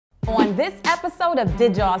On this episode of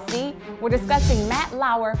Did Y'all See, we're discussing Matt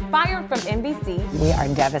Lauer fired from NBC. We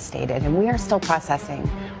are devastated and we are still processing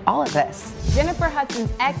all of this. Jennifer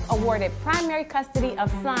Hudson's ex awarded primary custody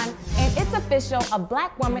of son, and it's official, a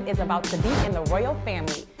black woman is about to be in the royal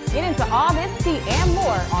family. Get into all this tea and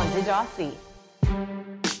more on Did Y'all See.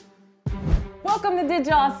 Welcome to Did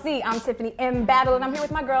Y'all See? I'm Tiffany M. Battle, and I'm here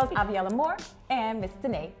with my girls, Aviella Moore and Miss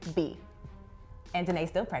Danae B. And Danae's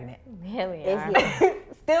still pregnant. Here we are.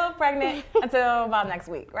 Still pregnant until about next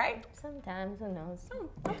week, right? Sometimes, who knows?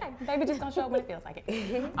 Okay, baby just gonna show up when it feels like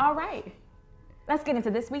it. All right, let's get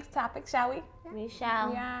into this week's topic, shall we? We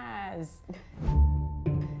shall. Yes.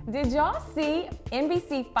 Did y'all see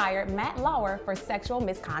NBC fired Matt Lauer for sexual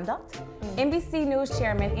misconduct? NBC News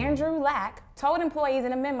chairman Andrew Lack told employees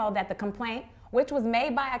in a memo that the complaint, which was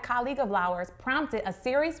made by a colleague of Lauer's, prompted a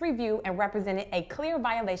serious review and represented a clear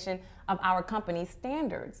violation of our company's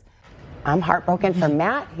standards. I'm heartbroken for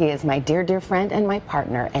Matt. He is my dear, dear friend and my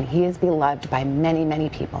partner, and he is beloved by many, many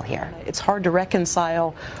people here. It's hard to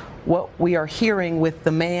reconcile what we are hearing with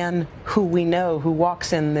the man who we know, who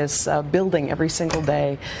walks in this building every single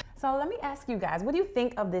day. So let me ask you guys, what do you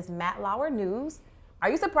think of this Matt Lauer news?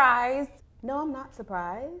 Are you surprised? No, I'm not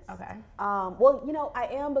surprised. Okay. Well, you know, I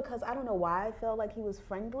am, because I don't know why I felt like he was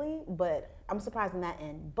friendly, but I'm surprised in that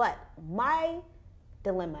end. But my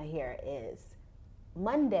dilemma here is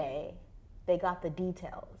Monday, they got the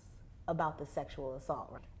details about the sexual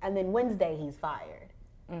assault. And then Wednesday, he's fired.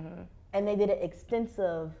 Mm-hmm. And they did an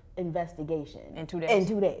extensive investigation. In 2 days? In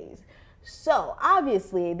 2 days. So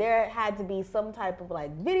obviously there had to be some type of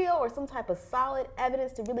like video or some type of solid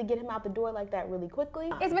evidence to really get him out the door like that really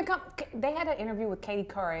quickly. It's become, they had an interview with Katie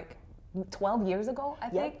Couric 12 years ago, I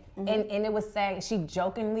think. Mm-hmm. And it was saying, she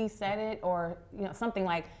jokingly said it, or you know, something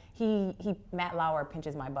like, Matt Lauer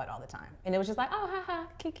pinches my butt all the time. And it was just like, oh, haha,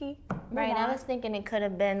 kiki. Right, I was thinking it could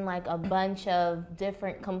have been like a bunch of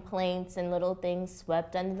different complaints and little things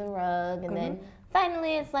swept under the rug, and then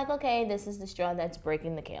finally it's like, okay, this is the straw that's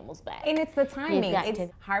breaking the camel's back. And it's the timing.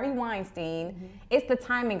 It's Harvey Weinstein. It's the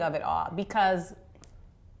timing of it all, because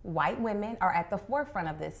white women are at the forefront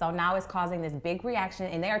of this. So now it's causing this big reaction,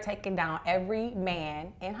 and they are taking down every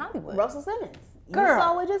man in Hollywood. Russell Simmons. Girl. You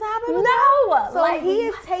saw what just happened? No! So like,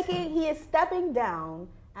 he is stepping down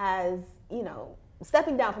as, you know,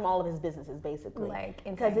 stepping down from all of his businesses, basically. Like,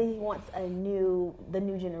 because he wants the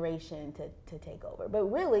new generation to take over.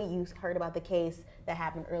 But really, you heard about the case that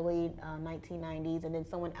happened early 1990s, and then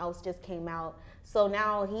someone else just came out. So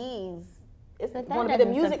now it's going to be the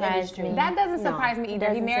music industry. That doesn't surprise me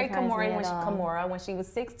either. He married Kimora when she was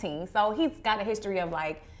 16. So he's got a history of,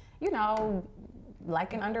 like, you know,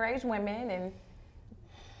 liking underage women and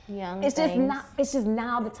young it's things. It's just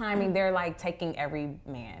now the timing, they're like taking every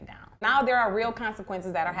man down. Now there are real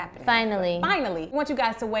consequences that are happening. Finally. I want you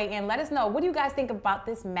guys to weigh in. Let us know, what do you guys think about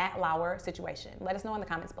this Matt Lauer situation? Let us know in the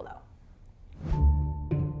comments below.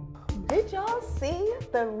 Did y'all see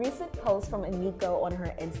the recent post from Aniko on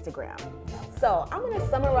her Instagram? So I'm gonna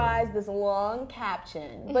summarize this long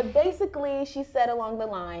caption, but basically she said along the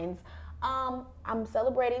lines, I'm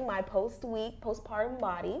celebrating my postpartum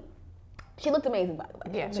body. She looked amazing, by the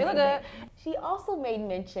way. Yeah, she looked good. She also made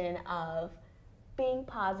mention of being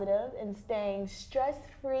positive and staying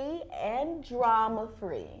stress-free and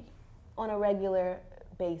drama-free on a regular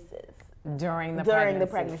basis. During the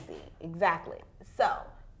pregnancy. Exactly. So,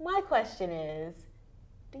 my question is,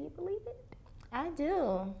 do you believe it? I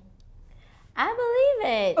do. I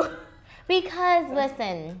believe it. Because,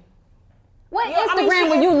 listen. What Instagram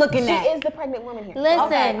were you looking at? She is the pregnant woman here.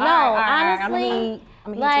 Listen, okay, honestly,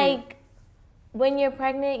 like, when you're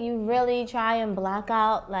pregnant, you really try and block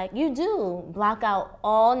out, like, you do block out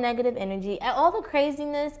all negative energy, all the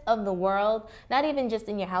craziness of the world, not even just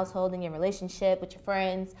in your household, in your relationship with your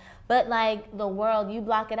friends, but like the world, you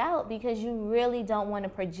block it out because you really don't want to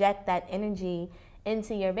project that energy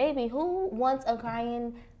into your baby. Who wants a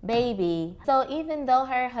crying baby? So even though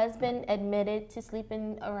her husband admitted to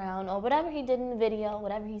sleeping around or whatever he did in the video,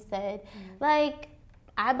 whatever he said, like,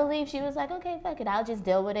 I believe she was like, okay, fuck it, I'll just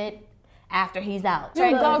deal with it after he's out.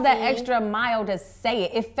 You go that extra mile to say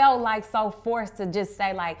it. It felt like so forced to just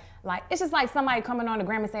say like it's just like somebody coming on the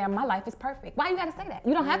gram and saying, my life is perfect. Why you gotta say that?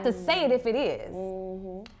 You don't have to say it if it is.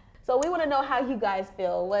 So we wanna know how you guys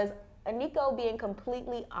feel. Was Aniko being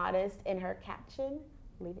completely honest in her caption?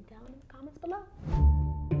 Leave it down in the comments below.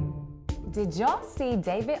 Did y'all see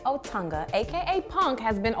David Otunga, aka Punk,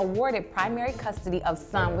 has been awarded primary custody of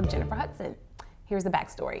son with Jennifer Hudson? Here's the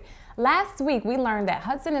backstory. Last week, we learned that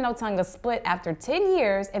Hudson and Otunga split after 10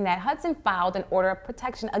 years and that Hudson filed an order of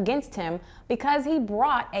protection against him because he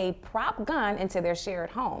brought a prop gun into their shared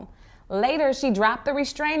home. Later, she dropped the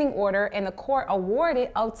restraining order and the court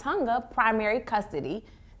awarded Otunga primary custody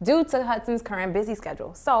due to Hudson's current busy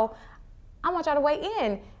schedule. So I want y'all to weigh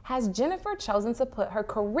in. Has Jennifer chosen to put her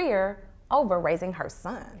career over raising her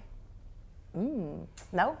son?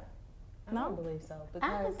 No? I don't believe so.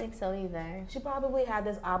 I don't think so either. She probably had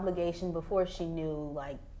this obligation before she knew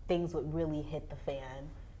like things would really hit the fan.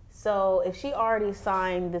 So if she already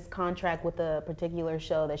signed this contract with a particular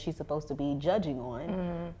show that she's supposed to be judging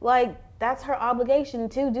on, like that's her obligation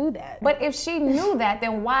to do that. But if she knew that,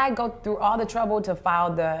 then why go through all the trouble to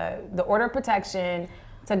file the order of protection,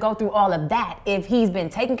 to go through all of that if he's been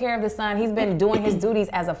taking care of the son, he's been doing his duties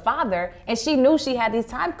as a father, and she knew she had these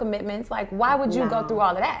time commitments? Like, why would you go through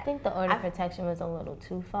all of that? I think the order of protection was a little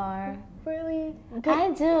too far. Really?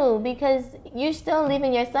 I do, because you're still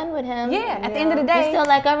leaving your son with him. Yeah, at the end of the day. You're still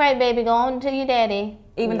like, all right, baby, go on to your daddy.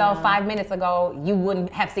 Even though 5 minutes ago, you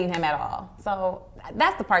wouldn't have seen him at all. So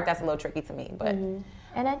that's the part that's a little tricky to me. But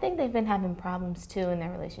And I think they've been having problems, too, in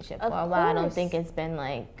their relationship for a while. I don't think it's been,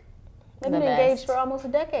 like, they've been engaged for almost a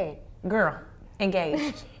decade. Girl,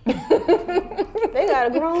 engaged. They got a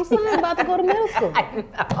grown son about to go to middle school. I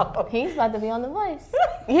know. He's about to be on The Voice.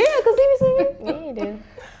 Yeah, because he was singing. Yeah, you do.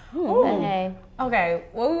 But hey. Okay,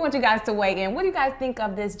 well, we want you guys to weigh in. What do you guys think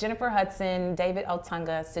of this Jennifer Hudson, David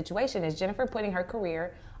Otunga situation? Is Jennifer putting her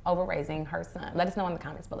career over raising her son? Let us know in the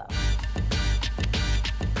comments below.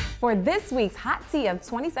 For this week's Hot Tea of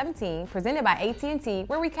 2017, presented by AT&T,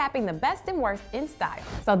 we're recapping the best and worst in style.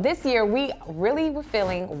 So this year, we really were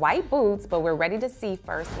feeling white boots, but we're ready to see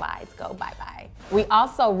fur slides go bye-bye. We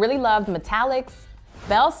also really loved metallics,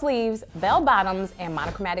 bell sleeves, bell bottoms, and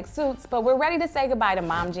monochromatic suits, but we're ready to say goodbye to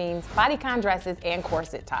mom jeans, bodycon dresses, and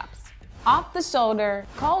corset tops. Off the shoulder,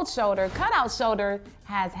 cold shoulder, cutout shoulder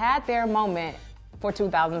has had their moment for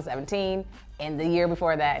 2017, and the year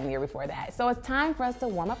before that, and the year before that. So it's time for us to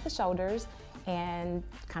warm up the shoulders and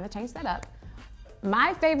kind of change that up.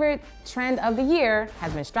 My favorite trend of the year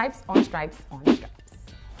has been stripes on stripes on stripes.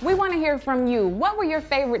 We want to hear from you. What were your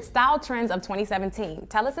favorite style trends of 2017?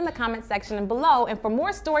 Tell us in the comment section below, and for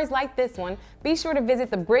more stories like this one, be sure to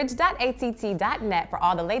visit thebridge.att.net for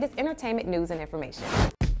all the latest entertainment news and information.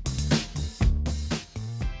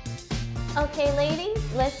 Okay, ladies,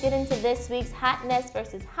 let's get into this week's Hotness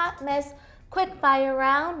versus Hot Mess quick fire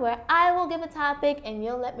round, where I will give a topic and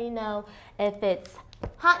you'll let me know if it's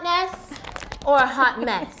hotness or a hot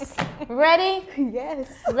mess. Ready?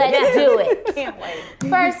 Yes. Let's do it. Can't wait.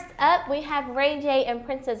 First up, we have Ray J and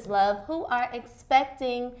Princess Love, who are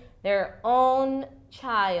expecting their own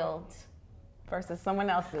child. Versus someone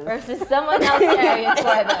else's. Versus someone else carrying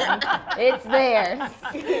for them. It's theirs.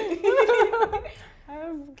 That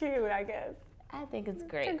was cute, I guess. I think it's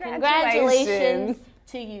great. Congratulations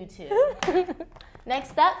to you two.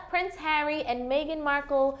 Next up, Prince Harry and Meghan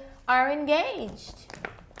Markle are engaged.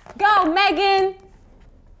 Go, Megan!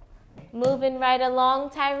 Moving right along,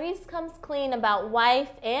 Tyrese comes clean about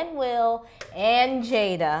wife and Will and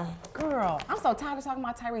Jada. Girl, I'm so tired of talking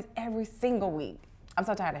about Tyrese every single week. I'm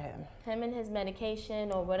so tired of him. Him and his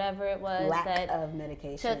medication or whatever it was Lack of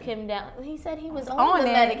medication took him down. He said he was on the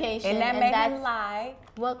medication, and that made him lie.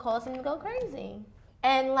 What caused him to go crazy.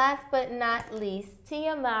 And last but not least,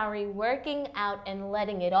 Tia Mowry working out and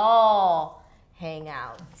letting it all hang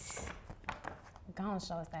out. Go on,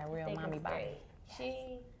 show us that real mommy body.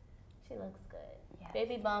 She looks good. Yes.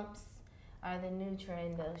 Baby bumps are the new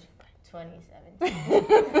trend of 2017.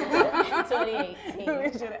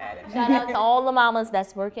 2018. Shout out to all the mamas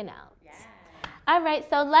that's working out. Yes. All right,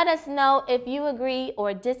 so let us know if you agree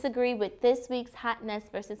or disagree with this week's Hotness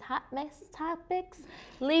versus Hot Mess topics.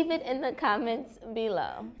 Leave it in the comments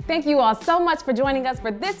below. Thank you all so much for joining us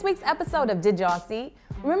for this week's episode of Did Y'all See?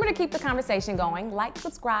 Remember to keep the conversation going. Like,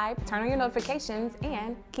 subscribe, turn on your notifications,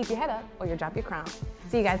 and keep your head up or you'll drop your crown.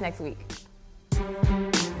 See you guys next week.